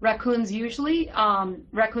 Raccoons usually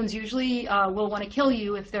will want to kill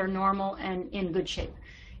you if they're normal and in good shape.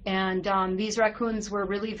 And these raccoons were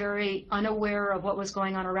really very unaware of what was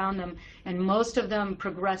going on around them, and most of them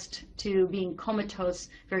progressed to being comatose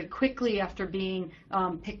very quickly after being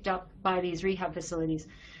picked up by these rehab facilities.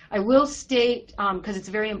 I will state, because it's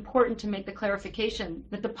very important to make the clarification,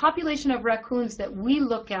 that the population of raccoons that we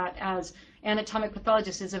look at as anatomic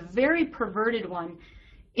pathologists is a very perverted one.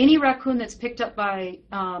 Any raccoon that's picked up by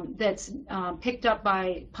the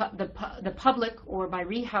public or by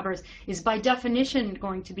rehabbers is by definition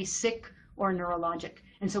going to be sick or neurologic.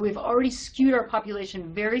 And so we've already skewed our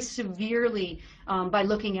population very severely by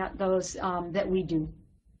looking at those that we do.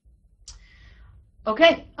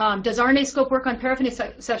 Okay, does RNAscope work on paraffin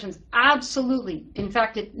sessions? Absolutely. In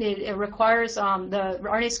fact, it requires the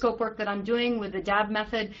RNAscope work that I'm doing with the DAB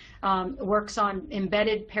method works on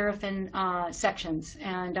embedded paraffin sections.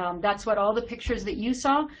 And that's what all the pictures that you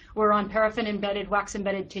saw were on paraffin embedded, wax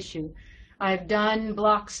embedded tissue. I've done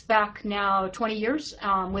blocks back now 20 years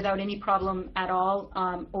without any problem at all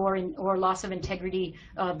or loss of integrity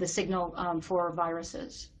of the signal for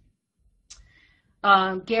viruses.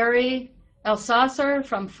 Gary Elsasser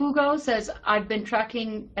from Fugo says, I've been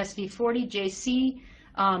tracking SV40, JC,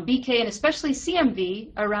 BK, and especially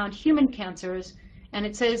CMV around human cancers. And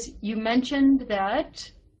it says, you mentioned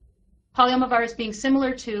that polyomavirus being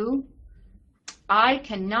similar to, I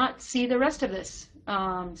cannot see the rest of this.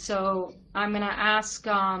 So I'm going to ask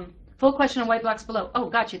full question on white blocks below. Oh,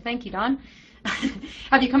 got you. Thank you, Don.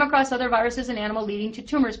 Have you come across other viruses in animal leading to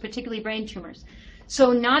tumors, particularly brain tumors?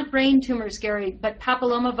 So not brain tumors, Gary, but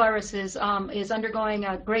papillomavirus is undergoing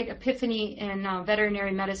a great epiphany in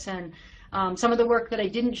veterinary medicine. Some of the work that I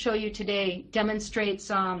didn't show you today demonstrates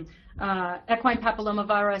equine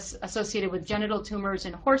papillomavirus associated with genital tumors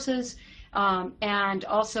in horses. And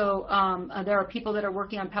also there are people that are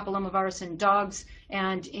working on papillomavirus in dogs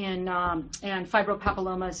and in and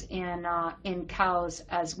fibropapillomas in cows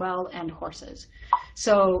as well and horses.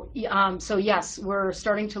 So yes, we're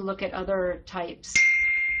starting to look at other types.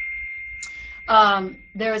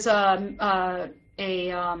 There's a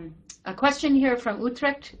question here from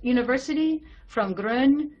Utrecht University, from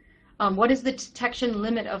Grun. What is the detection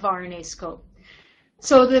limit of RNAscope?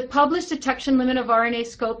 So the published detection limit of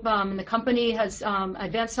RNAscope, and the company has,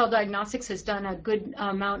 Advanced Cell Diagnostics has done a good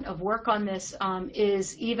amount of work on this,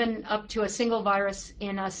 is even up to a single virus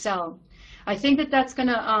in a cell. I think that that's going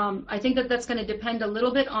to depend a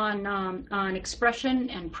little bit on expression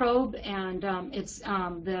and probe and it's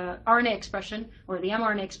the RNA expression or the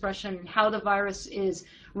mRNA expression, how the virus is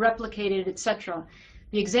replicated, etc.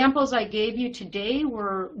 The examples I gave you today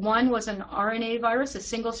were, one was an RNA virus, a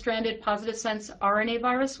single-stranded positive sense RNA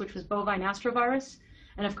virus, which was bovine astrovirus.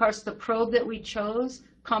 And of course, the probe that we chose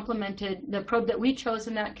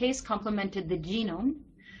in that case complemented the genome.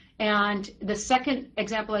 And the second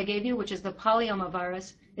example I gave you, which is the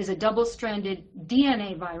polyomavirus, is a double-stranded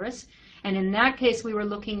DNA virus. And in that case, we were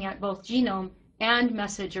looking at both genome and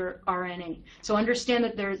messenger RNA. So understand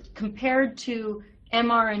that they're compared to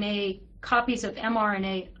mRNA, copies of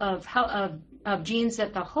mRNA of genes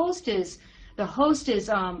that the host is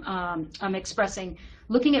expressing.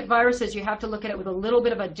 Looking at viruses, you have to look at it with a little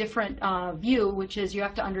bit of a different view, which is you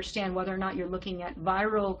have to understand whether or not you're looking at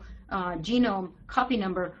viral genome copy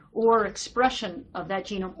number or expression of that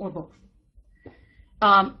genome or both.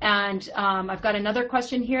 I've got another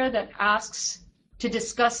question here that asks to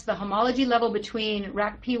discuss the homology level between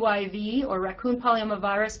RAC-PYV or raccoon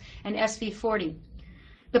polyomavirus and SV40.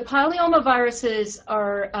 The polyomaviruses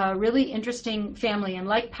are a really interesting family, and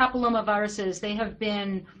like papillomaviruses, they have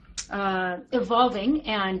been evolving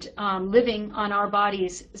and living on our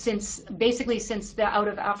bodies basically since the out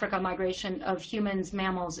of Africa migration of humans,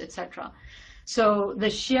 mammals, etc. So the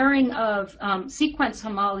sharing of sequence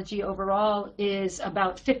homology overall is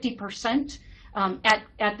about 50%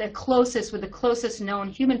 at the closest, with the closest known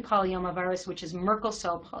human polyomavirus, which is Merkel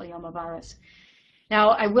cell polyomavirus.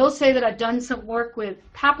 Now, I will say that I've done some work with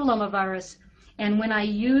papillomavirus, and when I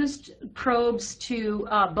used probes to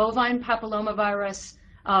bovine papillomavirus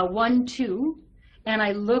 1-2, and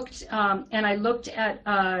I looked at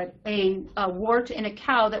a wart in a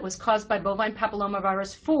cow that was caused by bovine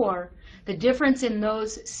papillomavirus 4, the difference in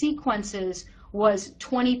those sequences was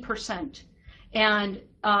 20%. And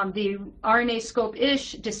the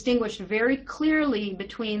RNAscope-ish distinguished very clearly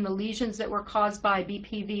between the lesions that were caused by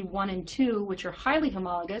BPV 1 and 2, which are highly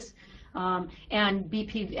homologous, and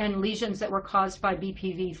lesions that were caused by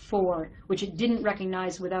BPV4, which it didn't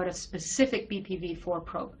recognize without a specific BPV4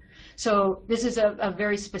 probe. So this is a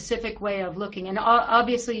very specific way of looking, and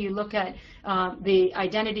obviously you look at the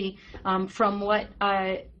identity from what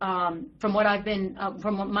my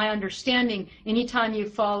understanding. Anytime you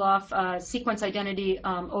fall off sequence identity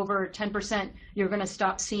over 10%, you're going to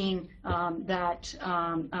stop seeing that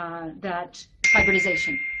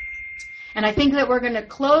hybridization. And I think that we're going to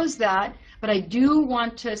close that, but I do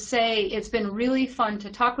want to say it's been really fun to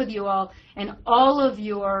talk with you all, and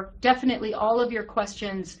definitely all of your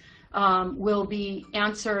questions will be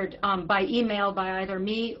answered by email by either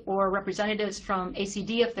me or representatives from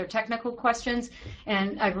ACD if they're technical questions.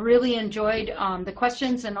 And I've really enjoyed the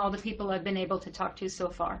questions and all the people I've been able to talk to so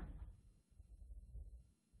far.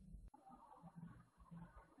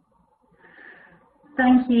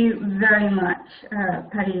 Thank you very much,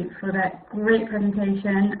 Patty, for that great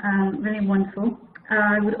presentation. Really wonderful.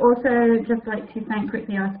 I would also just like to thank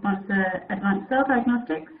quickly our sponsor, Advanced Cell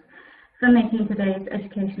Diagnostics, for making today's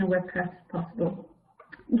educational webcast possible.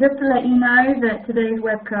 Just to let you know that today's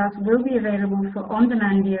webcast will be available for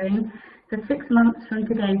on-demand viewing for 6 months from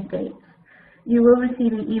today's date. You will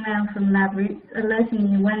receive an email from LabRoots alerting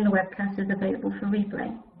you when the webcast is available for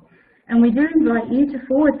replay. And we do invite you to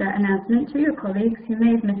forward that announcement to your colleagues who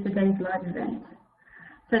may have missed today's live event.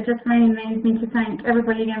 So it just remains me to thank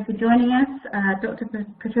everybody again for joining us, Dr.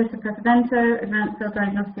 Patricia Pesavento, Advanced Cell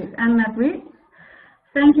Diagnostics and LabRoots.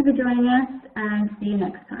 Thank you for joining us, and see you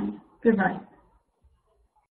next time. Goodbye.